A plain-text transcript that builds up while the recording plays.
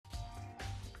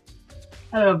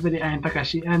Hello everybody, I am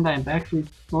Takeshy and I am back with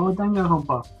more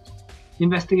Danganronpa.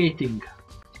 Investigating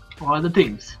all the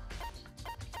things.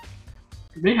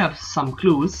 We have some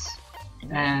clues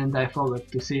and I forgot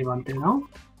to save until now,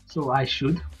 so I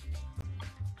should.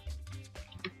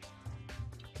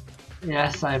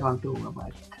 Yes, I want to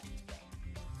avoid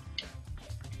it.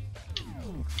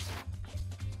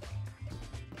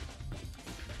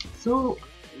 So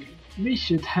we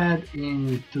should head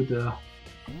into the...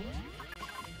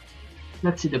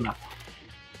 Let's see the map.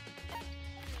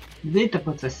 The data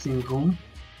processing room.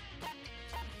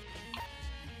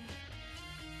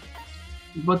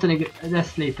 Botanic,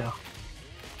 that's later.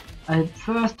 I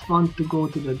first want to go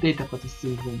to the data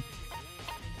processing room.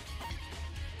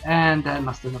 And the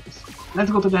headmaster's office.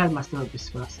 Let's go to the headmaster's office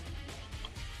first.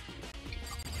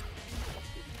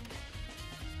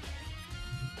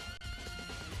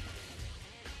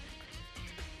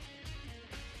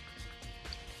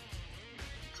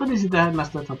 So this is the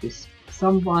headmaster's office.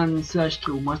 Someone searched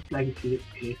through most likely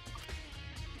it.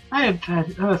 I have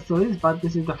heard stories, but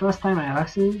this is the first time I have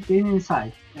actually been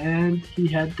inside. And he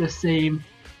had the same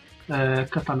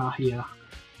katana here.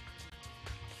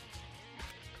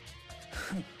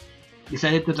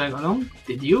 Decided to drag along?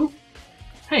 Did you?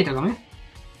 Hey Tagami.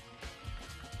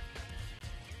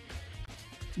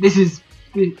 This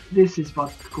is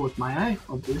what caught my eye,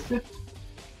 obviously.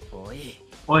 Oi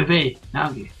wei,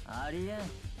 Nagi.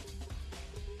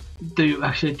 Do you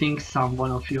actually think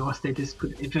someone of your status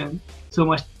could even so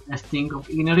much as think of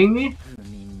ignoring me?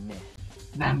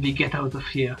 When we get out of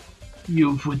here,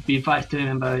 you would be wise to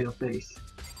remember your place.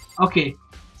 Okay,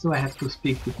 so I have to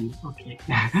speak with you, okay.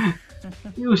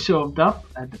 You showed up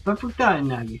at the perfect time,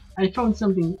 Nagi. I found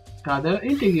something rather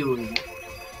intriguing.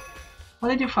 What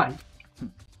did you find?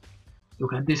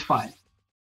 Look at this file.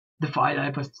 The file I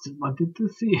just wanted to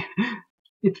see.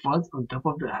 It was on top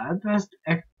of the headrest,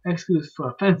 excuse for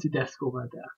a fancy desk over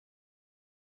there.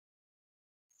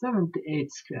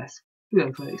 78 squares.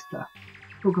 Student register.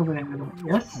 Look over here.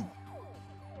 Yes?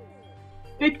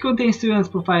 It contains students'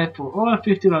 profile for all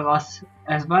 15 of us,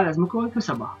 as well as Mukuro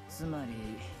Kusaba.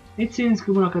 It seems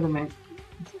Kumo Academy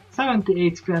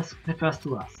 78 squares refers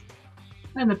to us.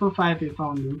 And the profile we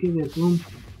found in Gilliard's room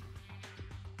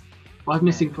was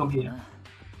missing from here.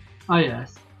 Oh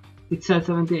yes, it said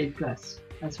 78 class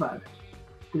as well,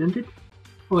 didn't it?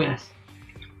 Oh yes.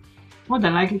 More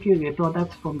than likely Kiryu taught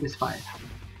that from this file.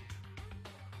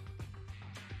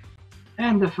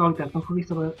 And the fact that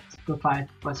Mukurisa's profile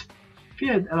was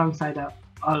filled alongside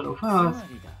all of ours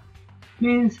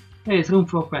means there is room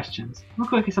for questions.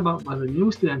 Mukurisawa was a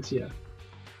new student here,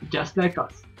 just like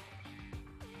us.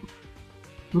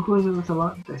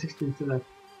 Mukurisawa, the 16th student,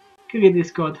 Kiryu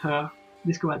discovered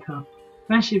her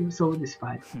when she saw this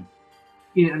file.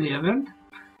 Irrelevant?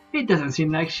 It doesn't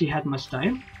seem like she had much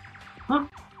time. Huh?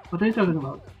 What are you talking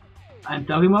about? I'm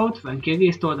talking about when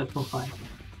Kiryu stored that profile.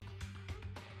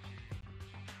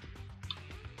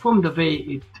 From the way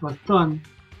it was done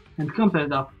and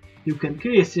compared up, you can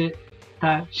clearly see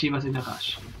that she was in a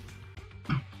rush.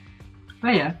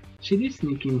 But yeah, she did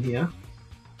sneak in here.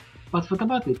 But what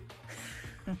about it?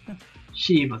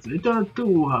 She was a little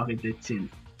too hurried, it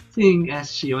seemed, seeing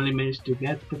as she only managed to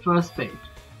get the first page.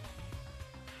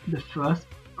 The first...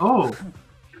 Oh!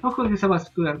 Mukurisawa's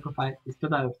student profile is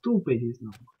total of 2 pages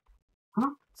long.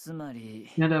 Huh?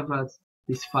 In other words,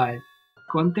 this file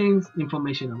contains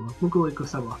information about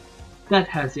Mukurisawa that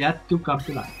has yet to come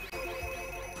to light.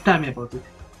 Tell me about it.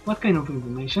 What kind of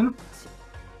information?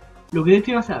 Look at it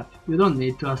yourself. You don't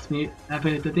need to ask me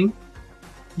every little thing.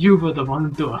 You were the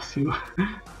one to ask you.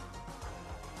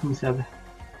 He said.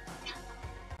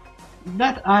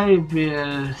 That I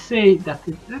will say that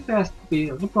it refers to be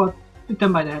a report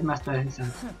written by the headmaster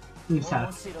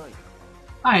himself.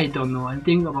 I don't know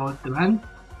anything about the man,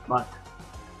 but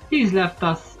he's left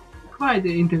us quite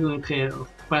the intriguing trail of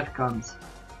breadcrumbs.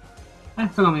 As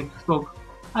Tagami spoke,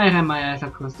 I ran my eyes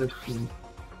across the screen.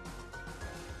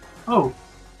 Oh,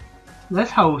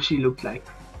 that's how she looked like.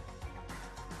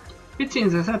 It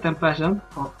seems a certain person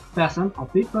or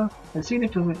people has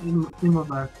significantly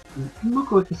involved in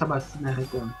Mukurisawa's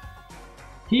return.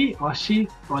 He or she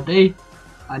or they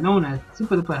are known as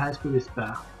Super Duper High School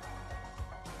Despair.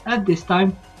 At this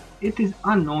time, it is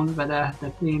unknown whether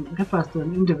that name refers to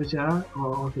an individual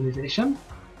or organization.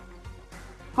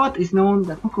 What is known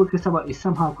that Mukurisawa is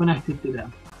somehow connected to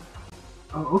them.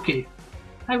 Oh, okay.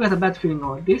 I've got a bad feeling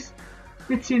about this.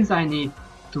 It seems I need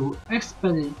to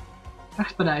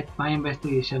expedite my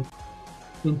investigation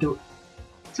into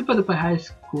Super Duper High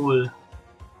School.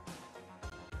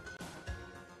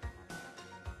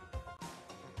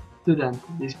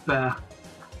 Student Despair.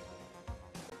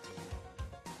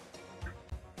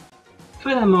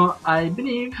 Furthermore, I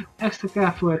believe extra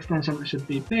careful attention should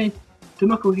be paid to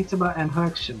Moko Hitsuba and her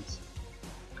actions.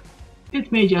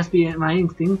 It may just be my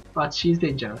instinct, but she's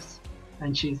dangerous,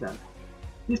 and she's dead.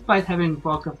 Despite having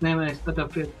walked off Nameless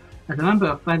battlefield as a member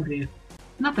of Friendly,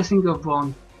 not a single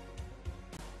wound.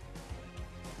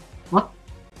 What?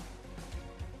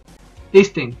 This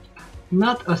thing.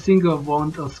 Not a single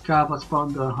wound or scar was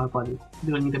found on her body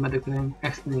during the medical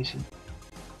explanation.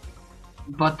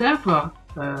 But therefore,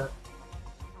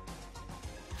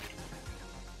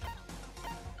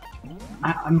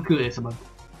 I'm curious about it.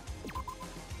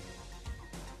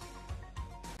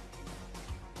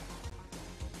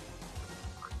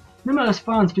 Numerous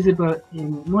founds visible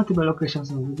in multiple locations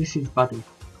on the deceased body.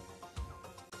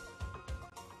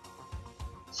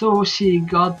 So she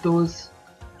got those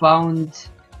found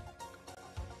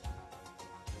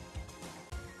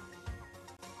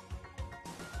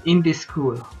in this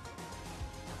school.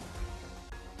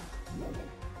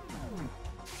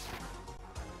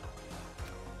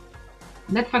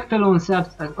 That fact alone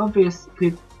serves as obvious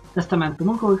testament to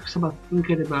Moko Hitsuba's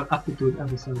incredible aptitude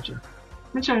as a soldier.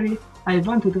 Naturally, I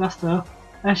want to trust her,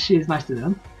 as she is my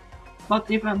student,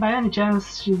 but if by any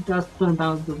chance she does turn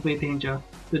down the great danger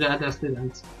to the other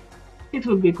students, it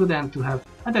would be prudent to have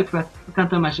adequate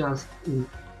countermeasures in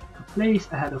place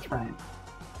ahead of time.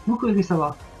 Moko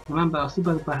Hitsuba, a member of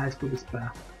Super Duper High School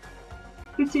Despair.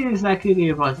 It seems like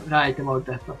Riri was right about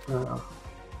that after all.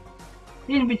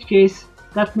 In which case,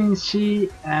 that means she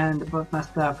and the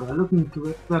Buckmaster were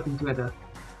working together.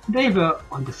 They were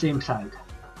on the same side.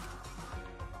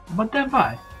 But then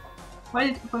why? Why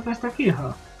did the Buckmaster kill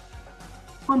her?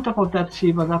 On top of that,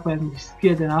 she was apparently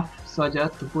skilled enough soldier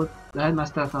to put the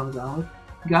headmaster on the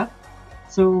guard.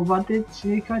 So what did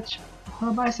she catch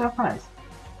her by surprise?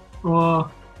 Or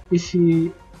is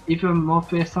she even more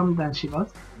fearsome than she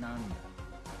was?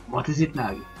 What is it,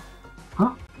 Nagi?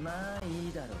 Huh?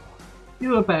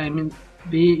 You apparently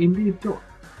be indeed though.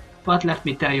 But let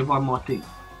me tell you one more thing.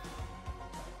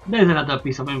 There's another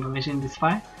piece of information in this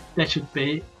file that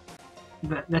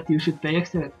you should pay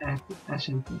extra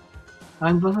attention to.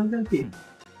 And what would that be?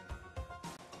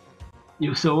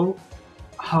 You saw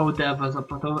how there was a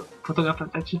photograph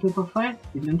attached to the profile,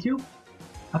 didn't you?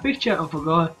 A picture of a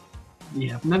girl we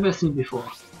have never seen before.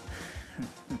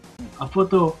 A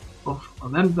photo of a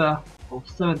member of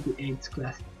 78th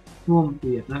class whom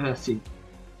we have never seen.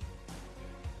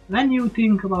 When you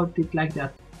think about it like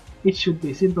that, it should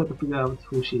be simple to figure out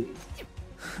who she is.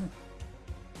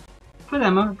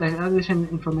 Furthermore, there is additional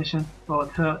information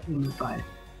about her in the file.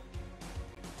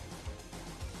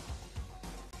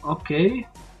 Okay.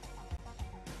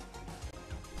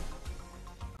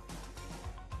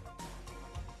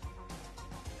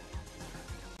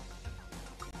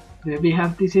 Do we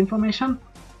have this information?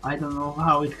 I don't know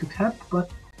how it could help,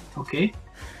 but okay.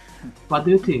 What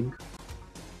do you think?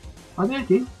 What do you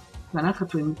think? We're not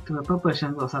referring to the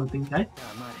proportions or something, right?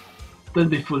 Don't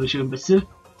be foolish, you imbecile.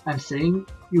 I'm saying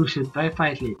you should verify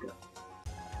it later.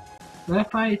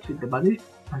 Verify it with the body,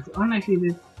 as unlikely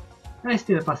that there is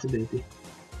still a possibility.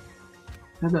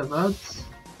 In other words,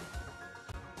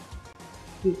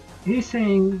 he's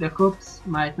saying the corpse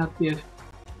might not be.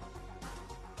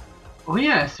 Oh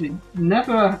yes, we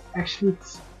never actually.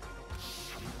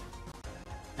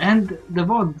 And the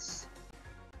bonds.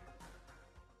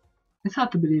 It's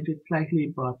hard to believe it's likely,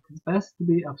 but it's best to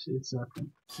be absolutely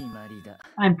certain.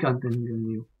 I'm counting on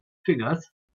you.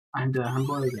 Figures, I'm the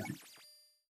humble again.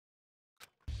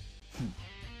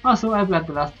 Also, I've got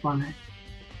the last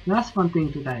one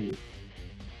thing to tell you.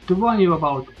 To warn you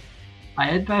about, I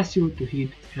advise you to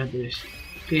heed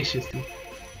graciously.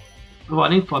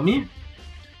 Warning for me?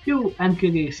 You and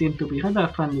Kiri seem to be rather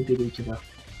friendly with each other.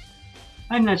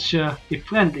 I'm not sure if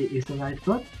friendly is the right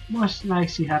word, most like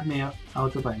she had me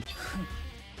out of range.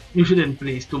 You shouldn't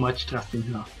place too much trust in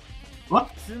her.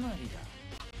 What?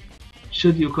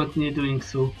 Should you continue doing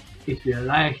so, it will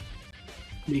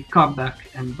likely come back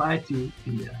and bite you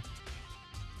in the eye.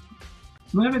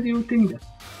 Where do you think that?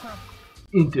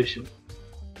 Intuition.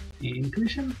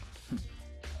 Intuition?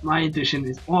 My intuition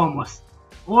is almost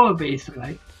always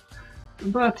right,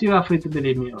 but you are free to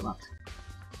believe me or not.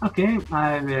 Okay,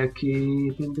 I will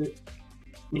keep in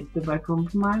the back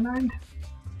of my mind.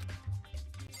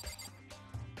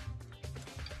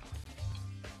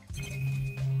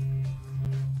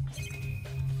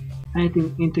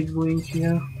 Anything intriguing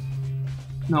here?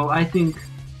 No, I think.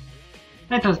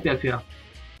 Let us be clear.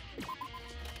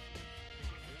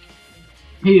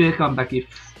 He will come back if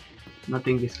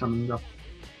nothing is coming up.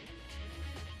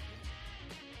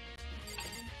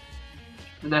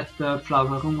 That's the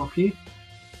flower room, okay.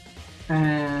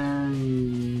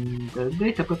 And The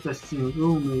data processing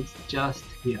room is just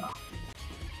here.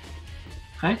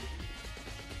 Right?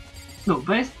 No,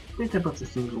 where's data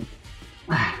processing room?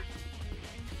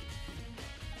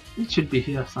 It should be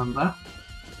here somewhere.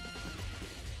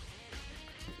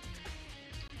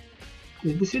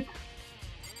 Is this it?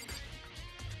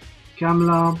 Cam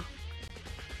lab.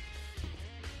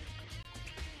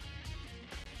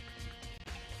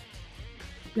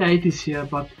 Yeah, it is here,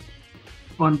 but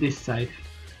on this side.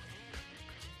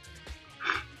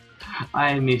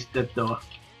 I missed that door.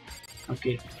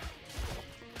 Okay.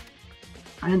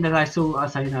 And then I saw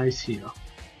Asahina is here.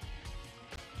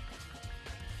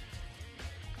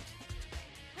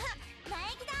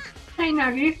 Hey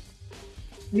Nagi!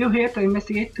 You here to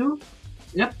investigate too?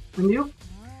 Yep, and you?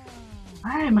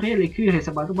 I am really curious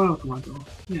about the monokuma.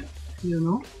 Yeah, you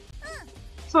know?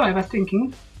 So I was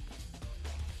thinking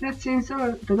that since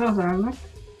all the doors are locked,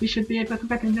 we should be able to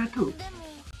get in there too.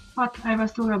 But I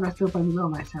was too nervous to open the door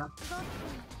myself.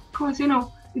 Cause you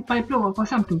know, it might blow up or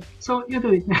something, so you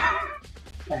do it.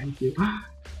 Thank you.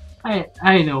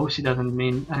 I know she doesn't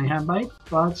mean any harm by it,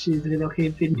 but she's really okay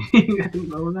with me getting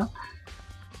blown up.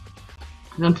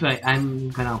 Don't worry, I'm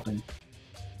gonna open it.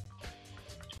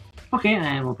 Okay,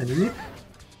 I am opening it.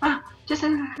 Ah, just a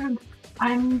second.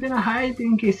 I'm gonna hide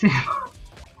in case.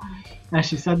 As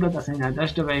she said that, Asahina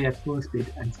dashed away at full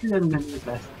speed and still didn't the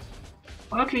best.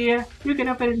 All clear, you can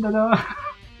open the door.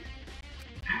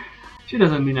 She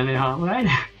doesn't mean any harm, right?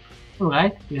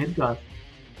 Alright, here it goes.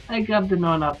 I grabbed the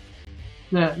knob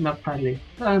tightly,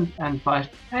 turned and pushed,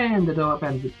 and the door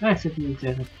opened with relatively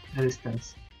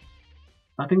resistance.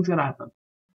 Nothing's gonna happen.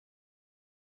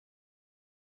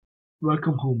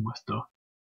 Welcome home, Master.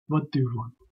 What do you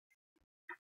want?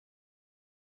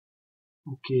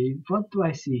 Okay, what do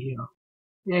I see here?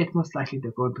 Yeah, it's most likely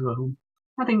the control room.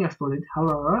 Nothing exploded,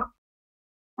 however.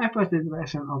 My first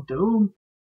impression of the room.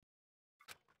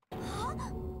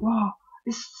 Wow,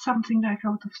 it's something like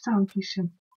out of science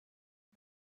fiction.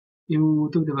 You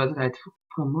took the words right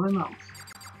from my mouth.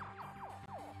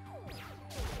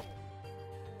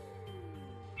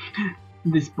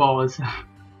 This balls.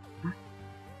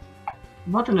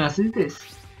 What on earth is this?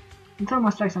 It's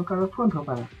almost like some kind of control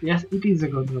panel. Yes, it is a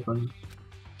control panel.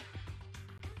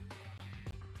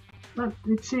 But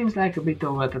it seems like a bit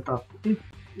over the top.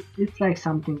 It's like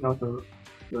something out of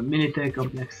a military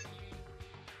complex.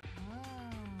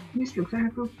 This looks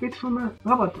like a bit from a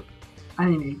robot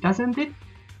anime, doesn't it?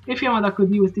 If Yamada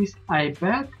could use this, I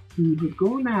bet he would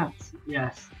go nuts.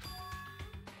 Yes.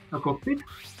 A cockpit?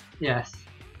 Yes.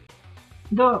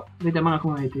 Door with a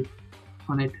monokuma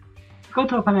on it.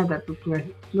 Control panel that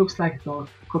looks like a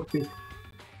cockpit.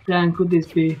 Then could this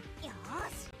be?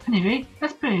 Anyway,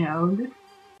 let's play around it.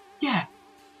 Yeah,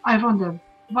 I wonder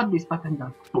what this button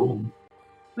does. Boom.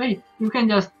 Wait, you can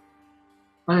just...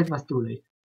 But it was too late.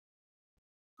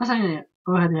 Asahina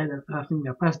already had her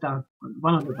finger pressed down on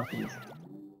one of the buttons.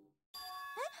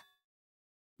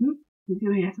 Did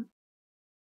you hear that?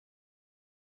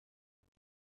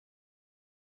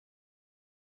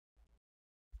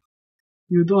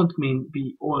 You don't mean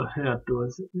we all heard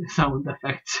those sound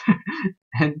effects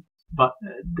but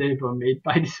they were made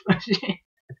by this machine.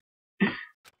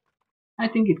 I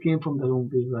think it came from the room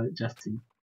we were just in.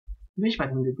 Which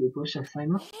button did you push,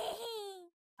 Asahina?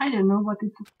 I don't know what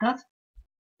it does,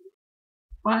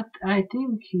 but I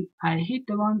think I hit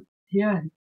the one here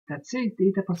that says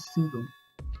data processing room.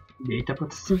 Data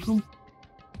processing room?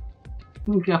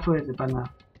 Be careful with the banner.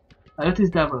 I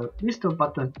noticed there were a list of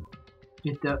buttons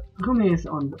with the room names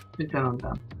written on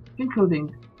them,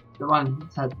 including the one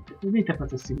that said the data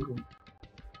processing room.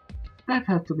 That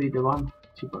had to be the one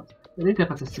she put. The data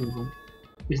processing room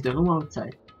is the room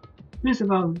outside. This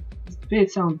about the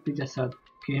sound we just heard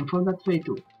came from that way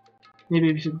too.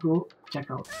 Maybe we should go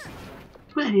check out.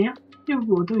 Good idea. You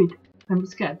go do it. I'm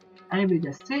scared. I will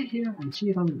just stay here and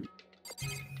cheer on you.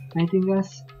 Anything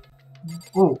else?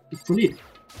 Oh, it's a lid.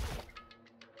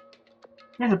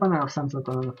 There's a panel of some sort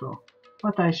on the floor,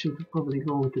 but I should probably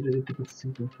go to the data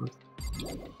processing room first.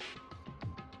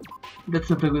 That's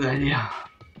not a good idea.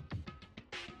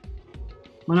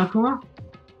 Monokuma?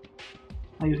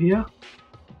 Are you here?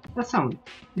 That sound.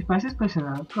 If my suspicions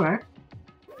are correct,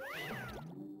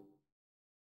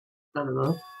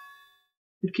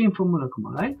 it came from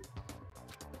monokuma, right?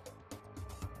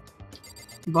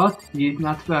 But he is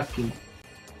not working.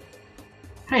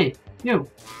 Hey, you!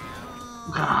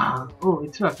 Oh,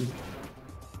 it's working.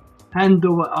 Hand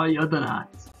over all your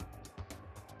donuts.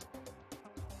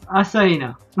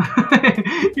 Asahina!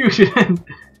 You shouldn't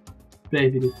play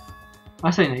with it.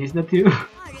 Asahina, is that you?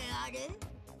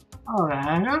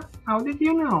 Alright, how did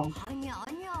you know?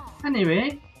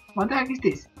 Anyway, what the heck is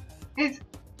this? Is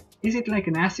it like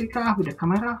an AC car with a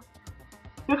camera?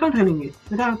 You're controlling it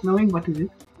without knowing what is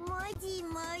it.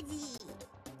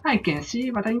 I can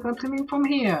see what I'm controlling from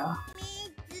here.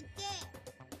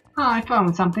 Ah, I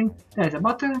found something. There's a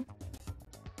button.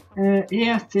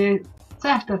 Here says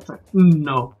self destruct.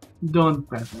 No, don't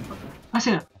press the button.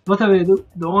 Asina, whatever you do,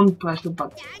 don't press the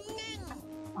button.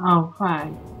 Oh,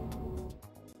 fine.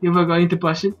 You were going to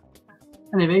push it.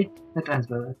 Anyway, let's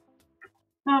answer it.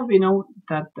 Now we know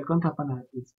that the control panel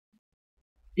is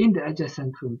in the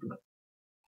adjacent room to us.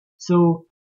 So,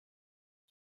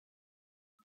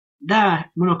 there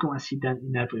Monokuma is hidden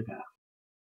in everywhere.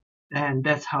 And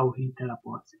that's how he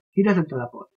teleports. He doesn't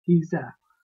teleport, he's there.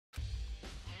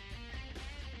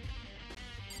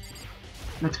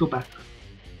 Let's go back.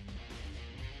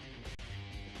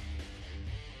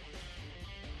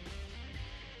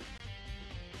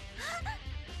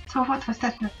 So what was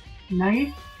that,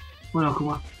 Nagi?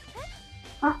 Monokuma.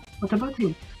 Ah, what about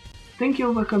him? Think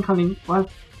you were controlling what?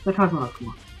 That was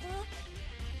Monokuma.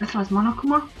 That was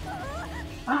Monokuma?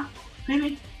 Ah,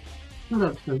 really? No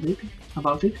doubt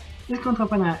about it. This control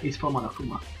panel is for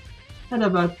Monokuma. Not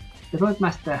about the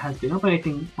Roadmaster has been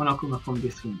operating Monokuma from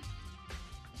this room.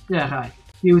 Yeah, right.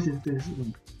 He uses this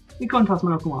room. He controls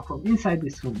Monokuma from inside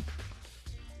this room.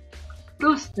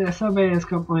 Plus, the surveillance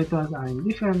monitors are in a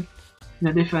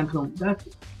different room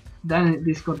than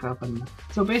this control panel.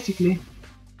 So basically,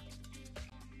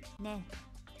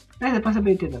 there's a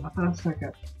possibility that a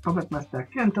Puppet Master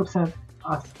can't observe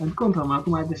us and control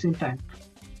Monokuma at the same time.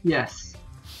 Yes.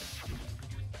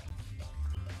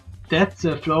 That's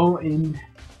a flaw in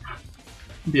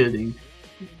building,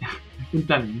 in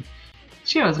planning.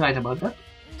 She was right about that.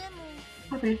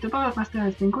 But if the Puppet Master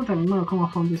has been controlling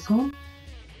Monokuma from this room,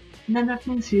 then that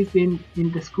means he's been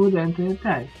in the school the entire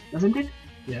time, doesn't it?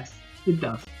 Yes, it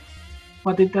does.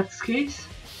 What if that's the case?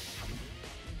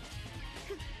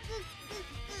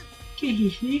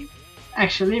 Hehehe.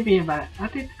 Actually, we were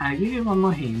at it. I'll give you one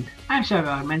more hint. I'm sure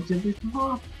I mentioned this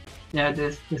before. Yeah,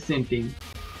 there's the same thing.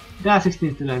 There are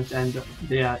 16 students and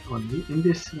they are only in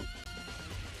this room.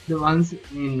 The ones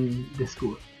in the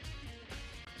school.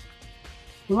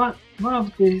 One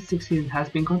of the 16 has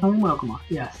been controlling Monokuma.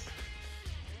 Yes.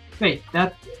 Wait,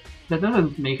 that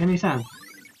doesn't make any sense.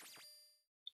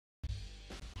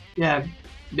 Yeah,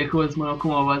 because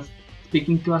Monokuma was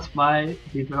speaking to us while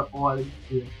we were all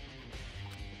here.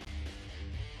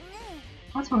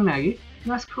 What's wrong, Nagi?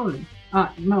 You are scrolling.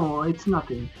 Ah, no, it's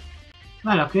nothing.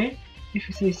 Well, okay, if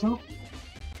you say so.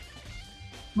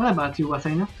 What about you,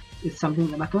 Wasaina? Is something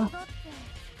the matter?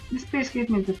 This place gave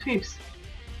me the trips.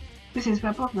 This is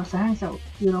where Buckmaster hangs out,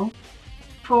 you know.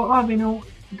 For all we know,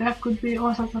 there could be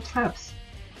all sorts of traps.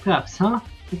 Traps, huh?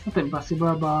 It's not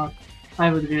impossible, but I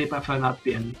would really prefer not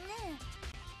be any.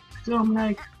 So I'm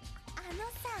like,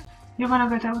 you wanna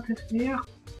get out of here?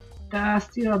 There are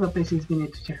still other places we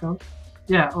need to check out.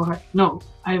 Yeah, alright. No,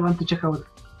 I want to check out.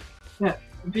 Yeah,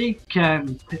 we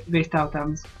can waste our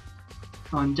time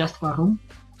on just one room.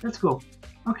 Let's go.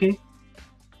 Okay.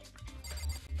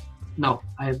 No,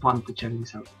 I want to check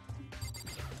this out.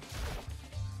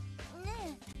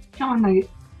 Come on, Nagi.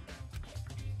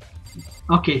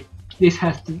 Okay, this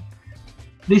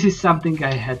is something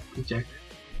I had to check.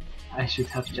 I should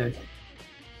have checked.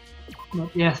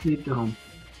 But yes, leave the room.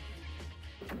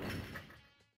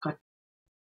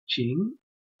 Ka-ching.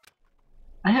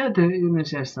 I heard the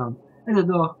initial sound. There's a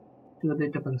door to the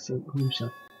data processing room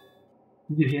shut.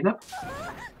 Did you hear that?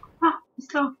 Ah,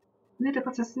 it's locked. The data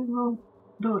processing room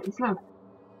door is locked.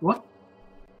 What?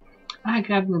 I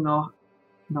grabbed the door.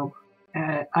 Nope.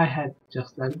 I had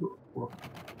just let go.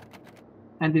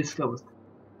 And it's closed.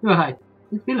 You're right.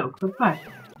 It's been locked. Goodbye.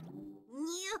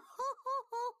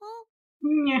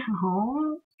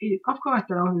 Of course,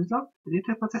 the door is locked. The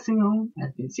data processing room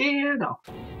has been sealed off.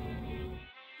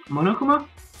 Monokuma?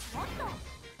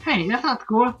 Hey, that's not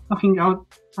cool. Looking out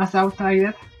us outside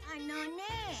that.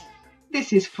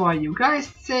 This is for you guys'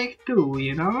 sake too,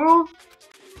 you know?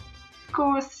 Of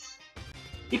course,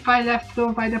 if I left the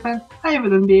door wide open, I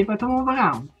wouldn't be able to move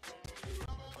around.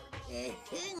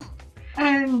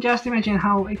 And just imagine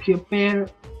how equipped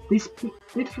this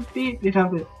it would be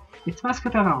without its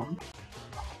mascot around.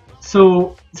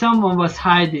 So someone was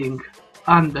hiding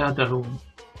under the room.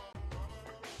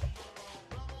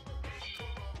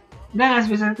 Then as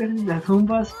we said, that room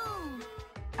was...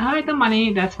 Alright, the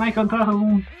money, that's my control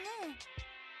room.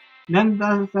 Then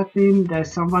does that mean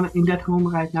there's someone in that room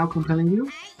right now controlling you?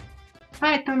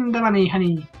 Right on the money,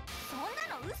 honey.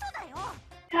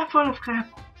 You're full of crap.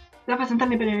 There wasn't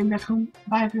anybody in that room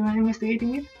while we were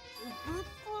investigating it.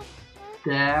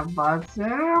 There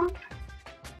wasn't...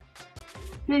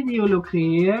 Did you look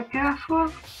real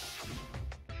careful?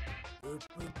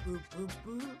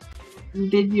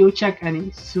 Did you check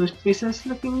any suspicious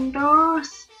looking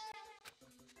doors?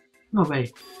 No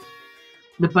way.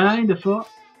 The banana in the floor?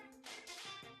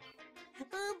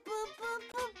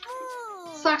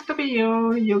 Sucks to be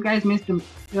you. You guys missed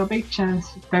your big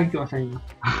chance. Thank you, Asana.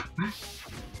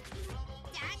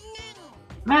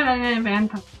 Well, in any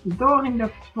event, the door in the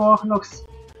floor looks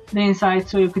the inside,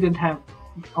 so you couldn't have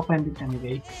opened it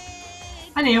anyway.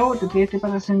 Anyhow, the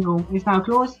principal room is now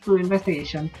closed to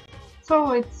investigation,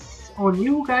 so it's on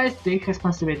you guys to take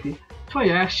responsibility for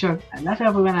your action and let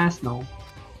everyone else know.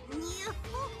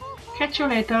 Catch you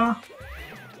later.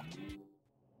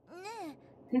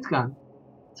 It's gone.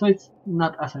 So it's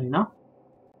not Asarina,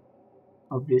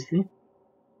 obviously,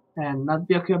 and not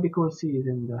Byakuya because he is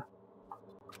in the...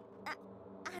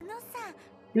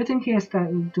 You think he is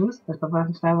telling the truth that Papa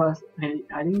was really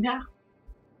hiding there?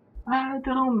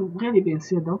 The room really been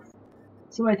sealed off,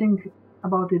 so I think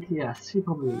about it, yes, he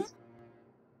probably is.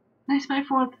 It's my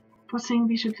fault for saying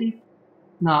we should leave.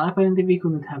 No, apparently we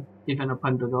couldn't have even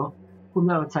opened the door from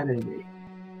the outside anyway,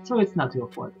 so it's not your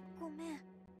fault.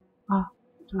 Ah,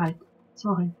 right,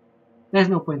 sorry. There's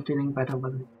no point feeling bad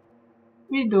about it.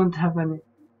 We don't have a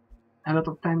lot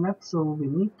of time left, so we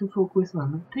need to focus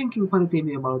on thinking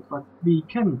positively about what we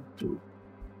can do.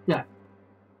 Yeah.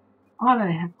 All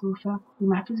I have to offer is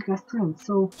my physical strength,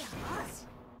 so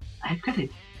I've got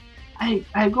it.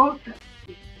 I go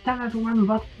tell everyone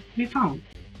what we found.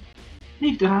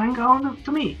 Leave the hang on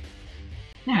to me.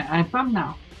 Yeah, I'm pumped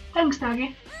now. Thanks,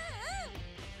 Nagi.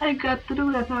 I got to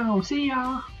do that now. See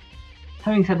ya.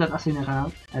 Having said that, Asuna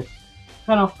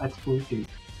ran off at full speed.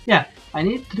 Yeah, I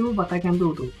need to do what I can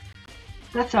do too.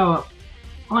 That's our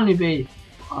only way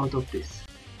out of this.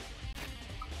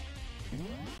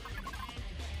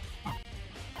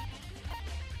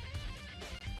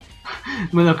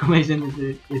 Monokuma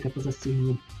is a possessing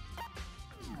me.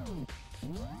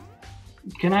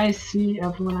 Can I see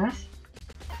everyone else?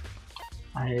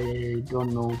 I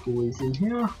don't know who is in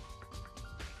here.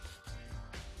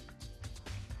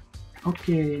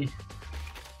 Okay.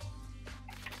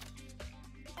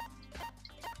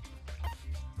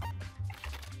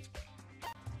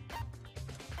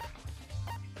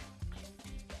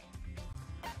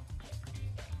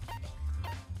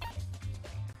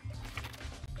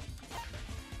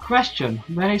 Question,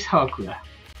 where is Hakura?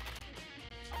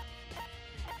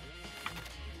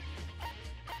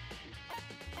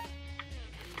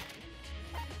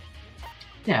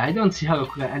 Yeah, I don't see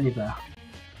Hakura anywhere.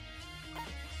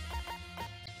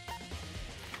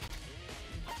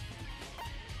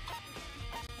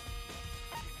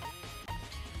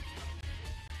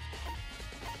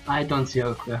 I don't see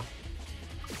Hakura.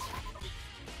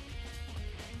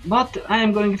 But I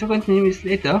am going to continue this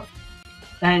later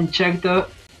and check the,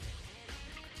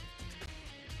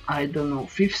 I don't know,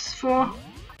 5th floor?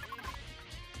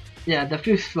 Yeah, the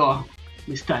 5th floor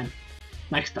this time.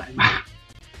 Next time.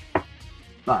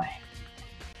 Bye.